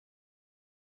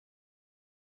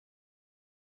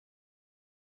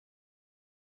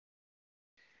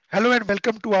Hello and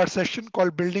welcome to our session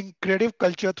called Building Creative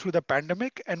Culture Through the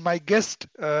Pandemic. And my guest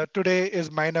today is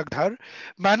Mainak Dhar.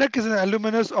 Mainak is an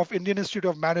alumnus of Indian Institute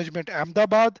of Management,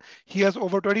 Ahmedabad. He has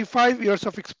over 25 years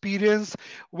of experience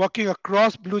working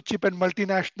across blue chip and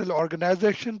multinational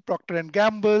organizations, Procter& and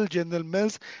Gamble, General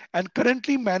Mills, and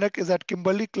currently Mainak is at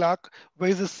Kimberly Clark, where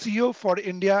he is a CEO for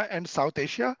India and South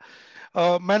Asia.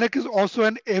 Manek is also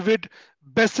an avid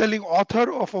best-selling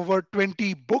author of over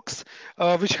 20 books,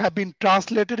 which have been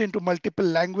translated into multiple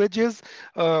languages,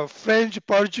 French,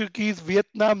 Portuguese,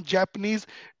 Vietnam, Japanese,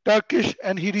 Turkish,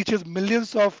 and he reaches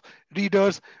millions of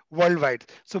readers worldwide.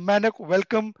 So Manek,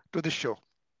 welcome to the show.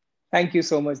 Thank you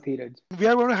so much, Dheeraj. We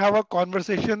are going to have a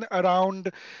conversation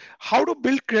around how to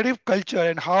build creative culture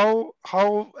and how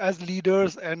as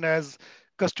leaders and as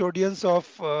custodians of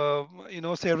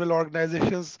several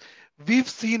organizations we've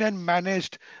seen and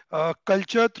managed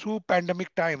culture through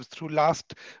pandemic times, through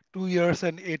last 2 years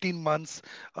and 18 months.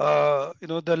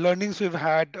 The learnings we've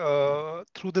had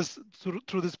through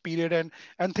this period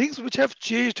and things which have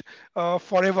changed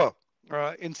forever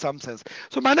in some sense.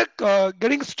 So Manak,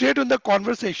 getting straight on the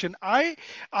conversation, I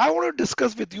want to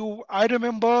discuss with you. I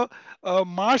remember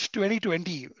March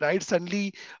 2020, right?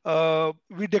 Suddenly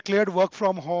we declared work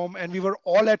from home and we were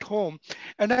all at home.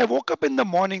 And I woke up in the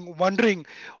morning wondering,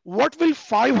 what will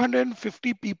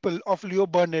 550 people of Leo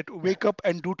Burnett wake up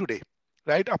and do today?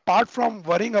 Right, apart from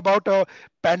worrying about a Yeah.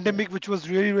 pandemic which was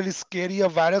really really scary, a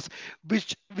virus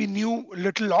which we knew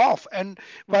little of, and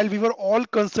while we were all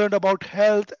concerned about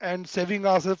health and saving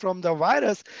ourselves from the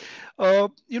virus,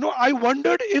 I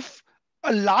wondered if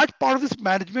a large part of this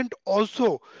management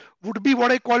also would be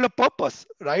what I call a purpose,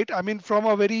 right? I mean, from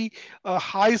a very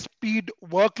high speed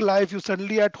work life, you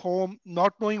suddenly at home,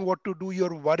 not knowing what to do,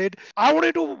 you're worried. I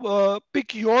wanted to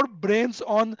pick your brains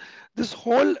on this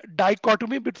whole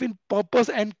dichotomy between purpose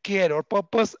and care, or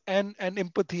purpose and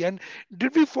empathy. And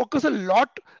did we focus a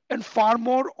lot and far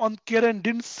more on care and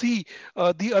didn't see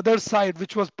the other side,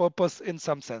 which was purpose in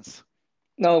some sense?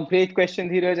 No, great question,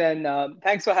 Dheeraj, and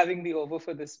thanks for having me over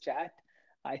for this chat.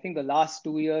 I think the last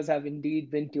 2 years have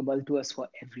indeed been tumultuous for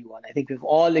everyone. I think we've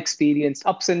all experienced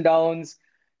ups and downs,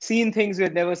 seen things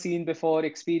we've never seen before,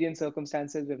 experienced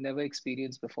circumstances we've never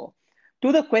experienced before.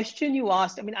 To the question you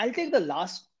asked, I mean, I'll take the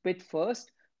last bit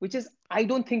first, which is I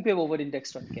don't think we've over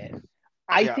indexed on care.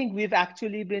 I Yeah, think we've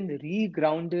actually been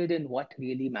re-grounded in what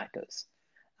really matters.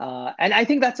 And I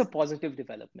think that's a positive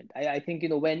development. I think,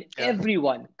 when yeah,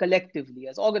 everyone collectively,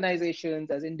 as organizations,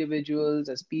 as individuals,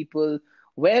 as people,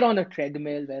 were on a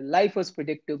treadmill where life was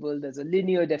predictable, there's a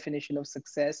linear definition of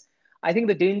success. I think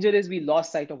the danger is we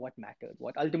lost sight of what mattered.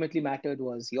 What ultimately mattered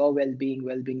was your well being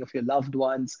of your loved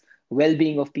ones, well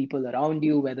being of people around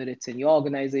you, whether it's in your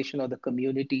organization or the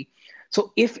community.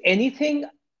 So, if anything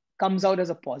comes out as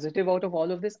a positive out of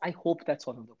all of this, I hope that's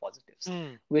one of the positives,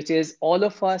 mm, which is all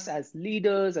of us as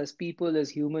leaders, as people, as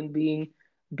human being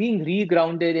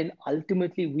regrounded, and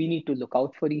ultimately we need to look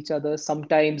out for each other.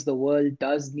 Sometimes the world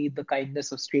does need the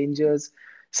kindness of strangers.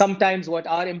 Sometimes what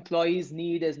our employees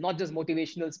need is not just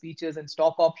motivational speeches and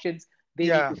stock options. They need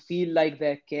yeah. to feel like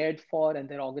they're cared for, and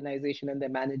their organization and their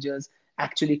managers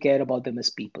actually care about them as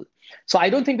people. So I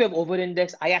don't think we have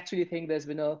over-indexed. I actually think there's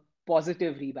been a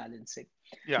positive rebalancing.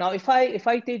 Yeah. Now, if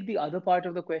I take the other part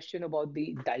of the question about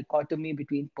the dichotomy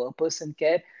between purpose and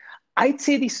care, I'd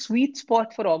say the sweet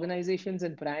spot for organizations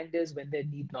and brand is when there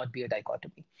need not be a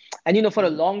dichotomy. And for a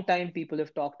Mm, long time, people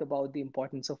have talked about the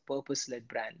importance of purpose-led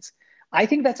brands. I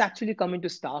think that's actually come into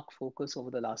stark focus over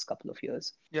the last couple of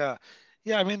years. yeah.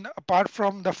 Yeah, I mean, apart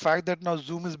from the fact that now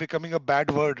Zoom is becoming a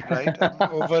bad word, right? And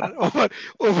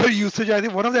over usage, I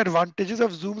think one of the advantages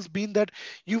of Zoom's been that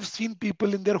you've seen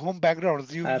people in their home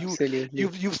backgrounds. Absolutely.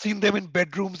 You've seen them in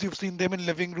bedrooms, you've seen them in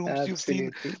living rooms, you've seen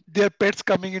Absolutely. their pets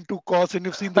coming into calls, and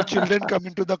you've seen the children come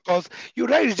into the calls. You're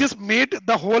right, it's just made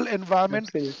the whole environment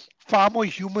Absolutely. far more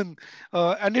human,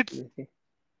 and it's Absolutely.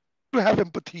 to have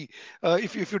empathy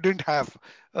if you didn't have.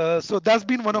 So that's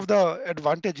been one of the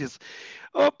advantages.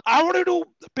 I wanted to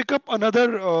pick up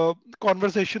another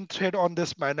conversation thread on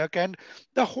this, Manak, and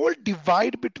the whole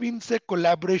divide between, say,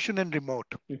 collaboration and remote.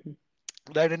 Mhm.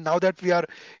 Right, and now that we are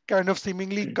kind of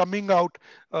seemingly coming out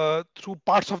through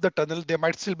parts of the tunnel, there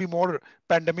might still be more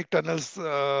pandemic tunnels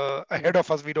ahead of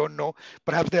us. We don't know.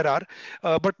 Perhaps there are,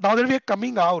 but now that we are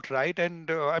coming out, right, and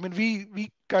I mean,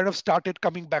 we kind of started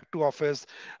coming back to office,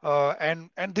 and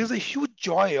there's a huge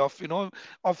joy of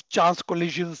of chance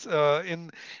collisions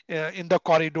in the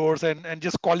corridors and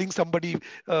just calling somebody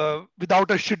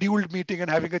without a scheduled meeting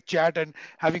and having a chat and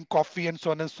having coffee and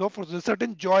so on and so forth. There's a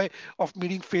certain joy of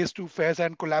meeting face to face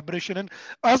and collaboration. And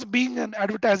us being an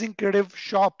advertising creative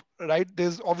shop top, right,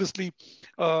 there's obviously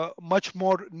much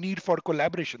more need for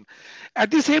collaboration.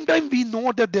 At the same time, we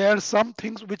know that there are some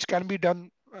things which can be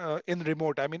done in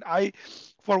remote. I mean, I,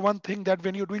 for one thing, that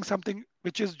when you're doing something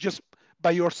which is just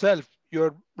by yourself,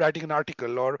 you're writing an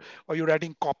article, or you're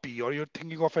writing copy, or you're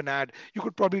thinking of an ad, you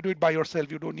could probably do it by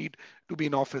yourself. You don't need to be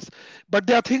in office. But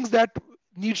there are things that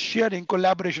need sharing,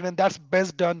 collaboration, and that's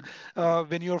best done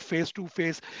when you're face to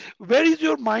face. Where is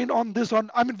your mind on this? On,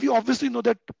 I mean, we obviously know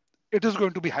that it is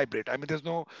going to be hybrid. I mean,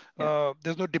 Yeah.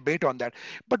 there's no debate on that.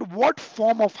 But what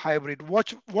form of hybrid?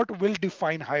 What will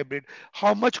define hybrid?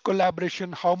 How much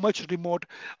collaboration? How much remote?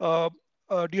 Uh,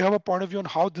 do you have a point of view on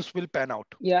how this will pan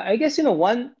out? Yeah, I guess,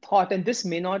 one thought, and this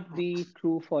may not be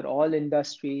true for all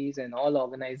industries and all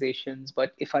organizations,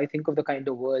 but if I think of the kind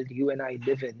of world you and I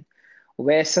live in,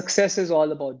 where success is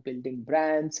all about building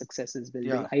brands, success is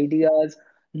building Yeah, ideas,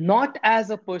 not as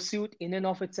a pursuit in and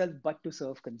of itself, but to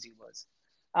serve consumers.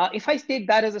 If I take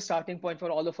that as a starting point for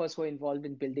all of us who are involved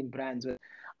in building brands,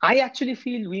 I actually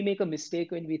feel we make a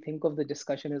mistake when we think of the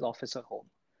discussion as office or home.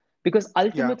 Because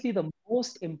yeah, ultimately, the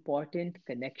most important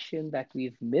connection that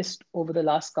we've missed over the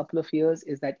last couple of years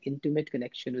is that intimate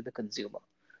connection with the consumer.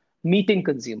 Meeting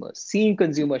consumers, seeing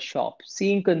consumers shop,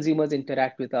 seeing consumers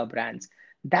interact with our brands.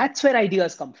 That's where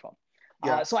ideas come from.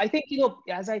 yeah. So I think,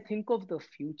 as I think of the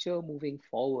future moving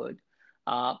forward,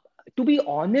 uh, to be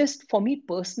honest, for me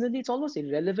personally, it's almost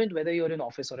irrelevant whether you're in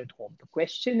office or at home. The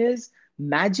question is,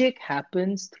 magic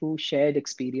happens through shared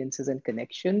experiences and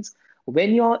connections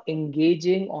when you're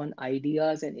engaging on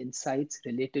ideas and insights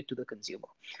related to the consumer.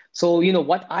 So,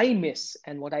 what I miss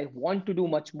and what I want to do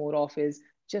much more of is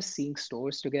just seeing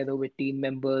stores together with team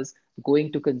members,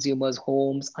 going to consumers'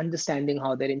 homes, understanding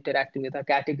how they're interacting with our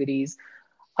categories,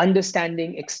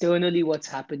 understanding externally what's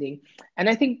happening. And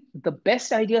I think the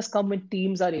best ideas come when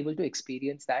teams are able to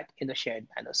experience that in a shared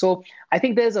manner. So I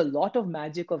think there's a lot of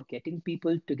magic of getting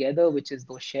people together, which is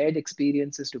those shared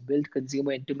experiences to build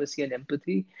consumer intimacy and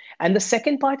empathy. And the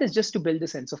second part is just to build a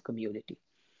sense of community.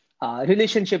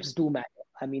 Relationships do matter.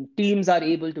 I mean, teams are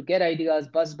able to get ideas,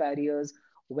 bust barriers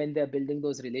when they're building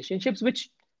those relationships, which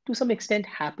to some extent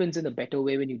happens in a better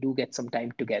way when you do get some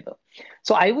time together.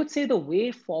 So I would say the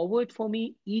way forward for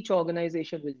me, each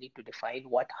organization will need to define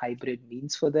what hybrid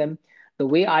means for them. The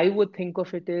way I would think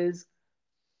of it is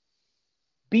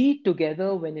be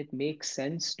together when it makes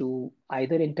sense to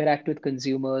either interact with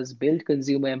consumers, build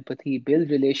consumer empathy,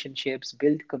 build relationships,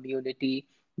 build community,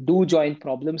 do joint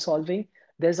problem solving.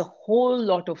 There's a whole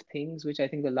lot of things which I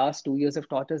think the last 2 years have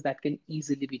taught us that can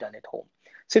easily be done at home.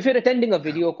 So if you're attending a Yeah.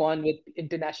 video con with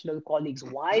international colleagues,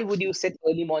 why would you sit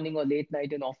early morning or late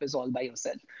night in office all by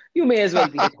yourself? You may as well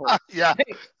be at home. Yeah,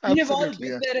 We have all absolutely.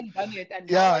 been Yeah, there and done it, and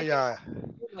now yeah, I can yeah,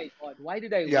 oh my God, why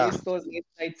did I yeah, waste those late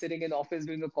nights sitting in office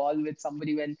doing a call with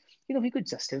somebody when, we could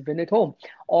just have been at home.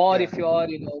 Or yeah. if you're,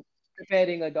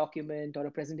 preparing a document or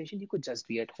a presentation, you could just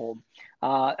be at home.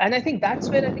 And I think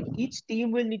that's where I think each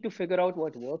team will need to figure out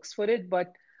what works for it.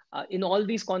 But in all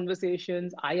these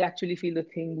conversations, I actually feel the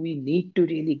thing we need to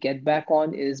really get back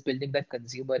on is building that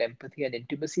consumer empathy and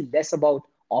intimacy, less about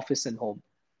office and home.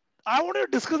 I want to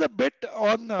discuss a bit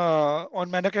on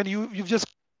Manak, and you've just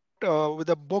come out with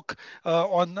a book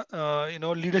on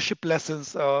leadership lessons.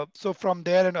 So from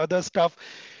there and other stuff,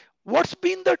 what's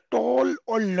been the toll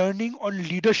or learning on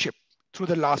leadership through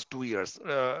the last 2 years,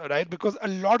 right? Because a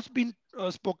lot's been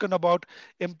spoken about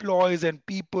employees and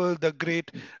people, the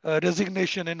great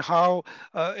resignation, and how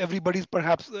everybody's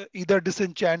perhaps either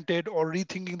disenchanted or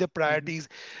rethinking their Mhm. priorities.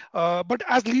 But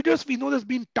as leaders, we know there's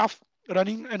been tough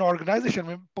running an organization. I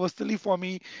mean, personally, for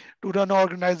me, to run an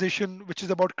organization which is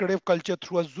about creative culture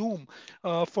through a Zoom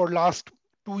for last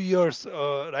 2 years,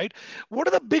 right? What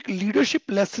are the big leadership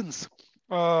lessons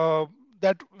uh,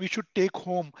 that we should take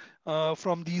home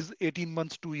from these 18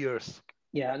 months, 2 years?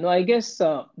 Yeah, no, I guess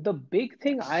the big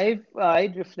thing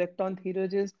I'd reflect on,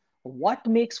 Dheeraj, is what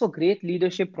makes for great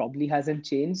leadership probably hasn't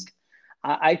changed.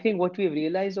 I think what we've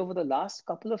realized over the last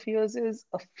couple of years is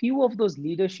a few of those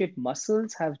leadership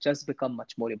muscles have just become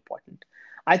much more important.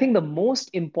 I think the most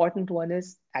important one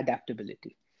is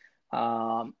adaptability.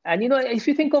 And if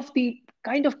you think of the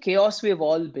kind of chaos we've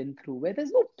all been through, where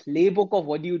there's no playbook of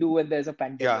what do you do when there's a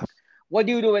Yeah, pandemic, what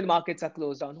do you do when markets are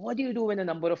closed down, what do you do when a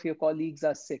number of your colleagues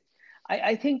are sick.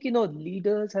 I think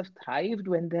leaders have thrived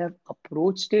when they have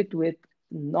approached it with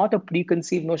not a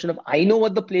preconceived notion of I know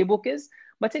what the playbook is,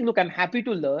 but saying, look, I'm happy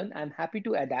to learn, I'm happy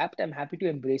to adapt, I'm happy to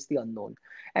embrace the unknown.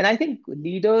 And I think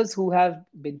leaders who have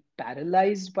been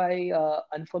paralyzed by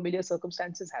unfamiliar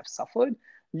circumstances have suffered.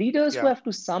 Leaders who yeah, have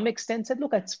to some extent said,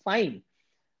 look, it's fine.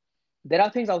 there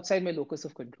are things outside my locus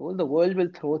of control. The world will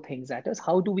throw things at us.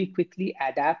 How do we quickly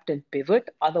adapt and pivot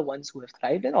are the ones who have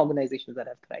thrived and organizations that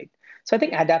have thrived. So I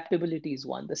think adaptability is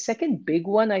one. The second big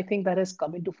one I think that has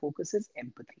come into focus is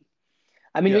empathy.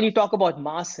 I mean, when Yeah. you talk about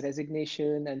mass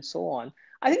resignation and so on,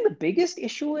 I think the biggest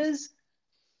issue is,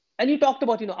 and you talked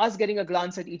about, us getting a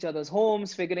glance at each other's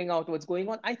homes, figuring out what's going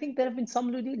on. I think there have been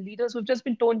some leaders who've just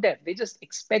been tone deaf. They just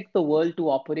expect the world to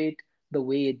operate the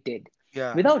way it did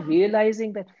Yeah. without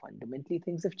realizing that fundamentally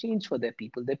things have changed for their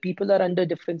people. Their people are under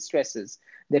different stresses.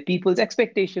 Their people's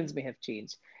expectations may have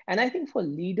changed. And I think for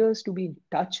leaders to be in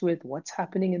touch with what's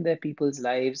happening in their people's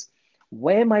lives,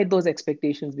 where might those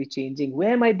expectations be changing?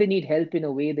 Where might they need help in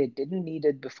a way they didn't need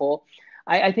it before?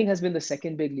 I think has been the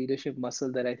second big leadership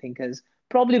muscle that I think has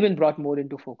probably been brought more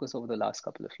into focus over the last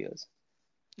couple of years.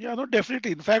 Yeah, no,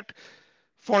 definitely. In fact,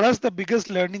 for us, the biggest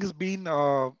learning has been,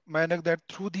 Manak, that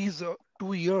through these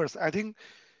 2 years, I think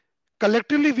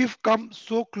collectively we've come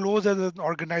so close as an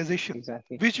organization,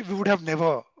 Exactly. which we would have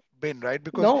never been, right?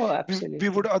 Because No, we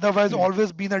would absolutely. otherwise Hmm.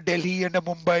 always been a Delhi and a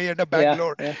Mumbai and a Yeah,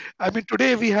 Bangalore. yeah, I mean,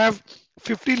 today we have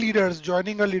 50 leaders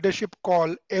joining a leadership call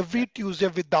yeah, every Tuesday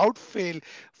without fail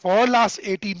for last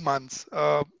 18 months.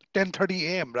 10:30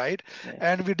 a.m. right, yeah,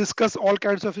 and we discuss all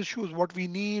kinds of issues, what we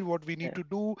need yeah, to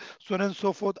do, so on and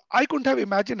so forth. I couldn't have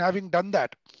imagined having done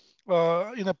that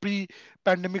in a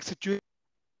pre-pandemic situation.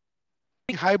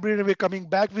 Hybrid and we're coming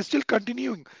back, we're still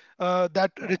continuing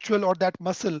that yeah, ritual or that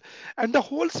muscle, and the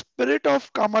whole spirit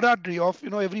of camaraderie of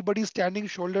everybody standing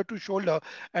shoulder to shoulder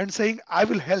and saying I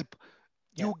will help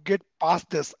yeah. you get past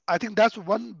this. I think that's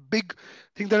one big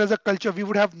thing that as a culture we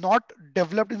would have not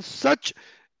developed in such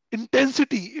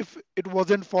intensity if it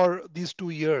wasn't for these 2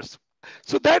 years.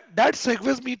 So that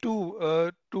segues me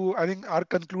to I think our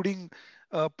concluding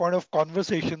point of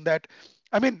conversation, that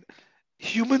I mean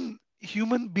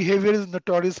human behavior is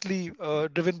notoriously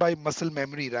driven by muscle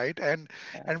memory, right? And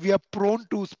we are prone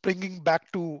to springing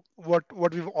back to what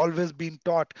we've always been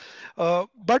taught.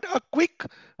 But a quick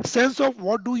sense of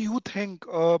what do you think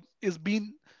is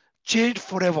being changed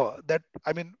forever, that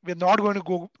I mean we're not going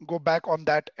to go back on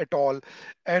that at all,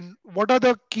 and what are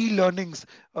the key learnings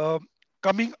uh,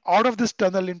 coming out of this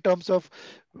tunnel in terms of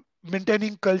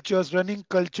maintaining cultures, running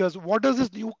cultures? What does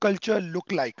this new culture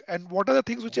look like? And what are the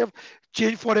things which have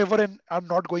changed forever and are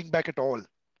not going back at all?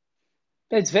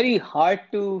 It's very hard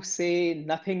to say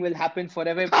nothing will happen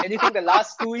forever. If anything, the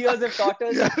last 2 years have taught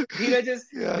us, Yeah, Dheeraj, is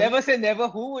yeah, never say never.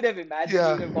 Who would have imagined we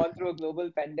yeah, would have gone through a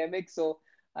global pandemic? So,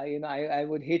 I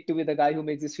would hate to be the guy who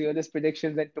makes these fearless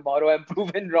predictions and tomorrow I'm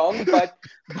proven wrong. But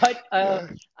yeah,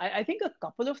 I think a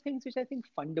couple of things which I think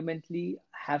fundamentally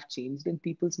have changed in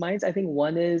people's minds. I think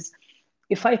one is,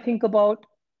 if I think about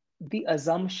the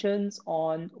assumptions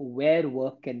on where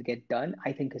work can get done,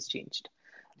 I think has changed.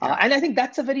 yeah, And I think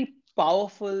that's a very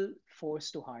powerful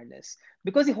force to harness,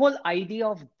 because the whole idea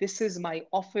of this is my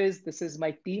office, this is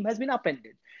my team has been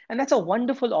upended. And that's a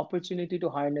wonderful opportunity to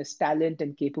harness talent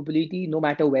and capability no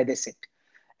matter where they sit.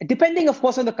 Depending, of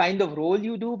course, on the kind of role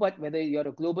you do, but whether you're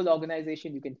a global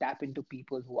organization, you can tap into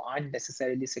people who aren't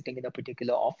necessarily sitting in a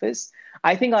particular office.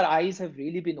 I think our eyes have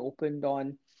really been opened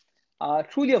on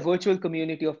truly a virtual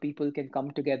community of people can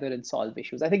come together and solve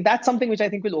issues. I think that's something which I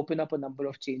think will open up a number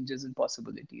of changes and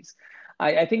possibilities.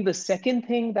 I think the second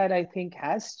thing that I think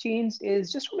has changed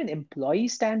is just from an employee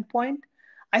standpoint.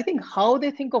 I think how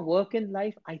they think of work in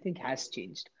life, I think has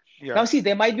changed. Now, yeah, see,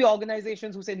 there might be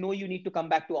organizations who say, no, you need to come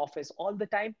back to office all the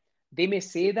time. They may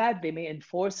say that, they may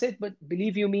enforce it, but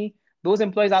believe you me, those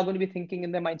employees are going to be thinking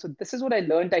in their mind, so this is what I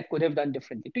learned I could have done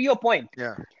differently. To your point,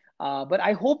 yeah. but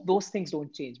I hope those things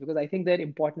don't change because I think they're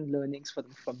important learnings for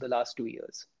them from the last 2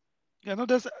 years. Yeah, no,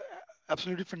 that's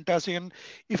absolutely fantastic. And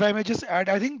if I may just add,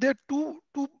 I think there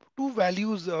are two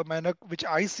values, Manak, which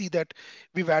I see that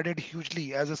we've added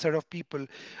hugely as a set of people.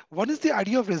 One is the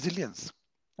idea of resilience,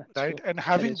 That's right? true. And That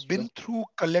having is been true. through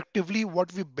collectively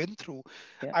what we've been through,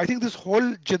 Yeah, I think this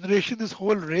whole generation, this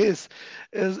whole race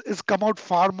is come out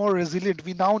far more resilient.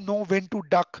 We now know when to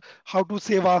duck, how to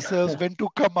save ourselves, when to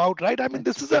come out, right? I mean,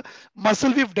 that's this is a true.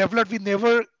 muscle we've developed. We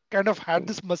never kind of had True.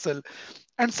 this muscle.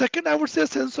 And second, I would say a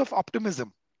sense of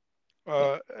optimism, Yeah.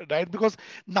 uh, right? Because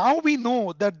now we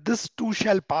know that this too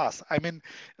shall pass. I mean,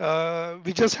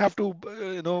 we just have to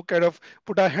kind of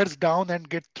put our heads down and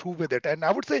get through with it. And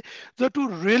I would say the two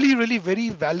really really very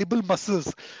valuable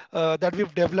muscles that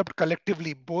we've developed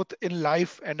collectively, both in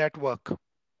life and at work.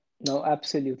 No,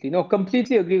 absolutely. No,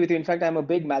 completely agree with you. In fact, I'm a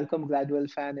big Malcolm Gladwell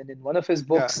fan, and in one of his Yeah,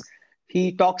 books,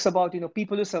 he talks about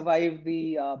people who survived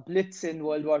the Blitz in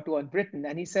World War II on Britain,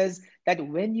 and he says that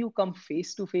when you come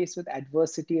face to face with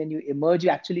adversity and you emerge, you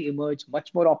actually emerge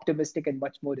much more optimistic and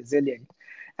much more resilient.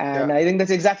 And Yeah, I think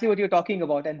that's exactly what you're talking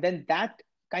about. And then that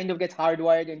kind of gets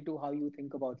hardwired into how you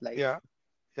think about life. yeah,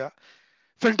 yeah.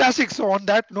 Fantastic. So on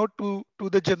that note, to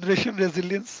the generation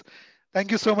resilience,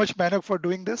 thank you so much, Manak, for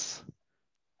doing this.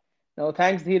 Now,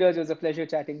 thanks, Dheeraj. It was a pleasure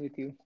chatting with you.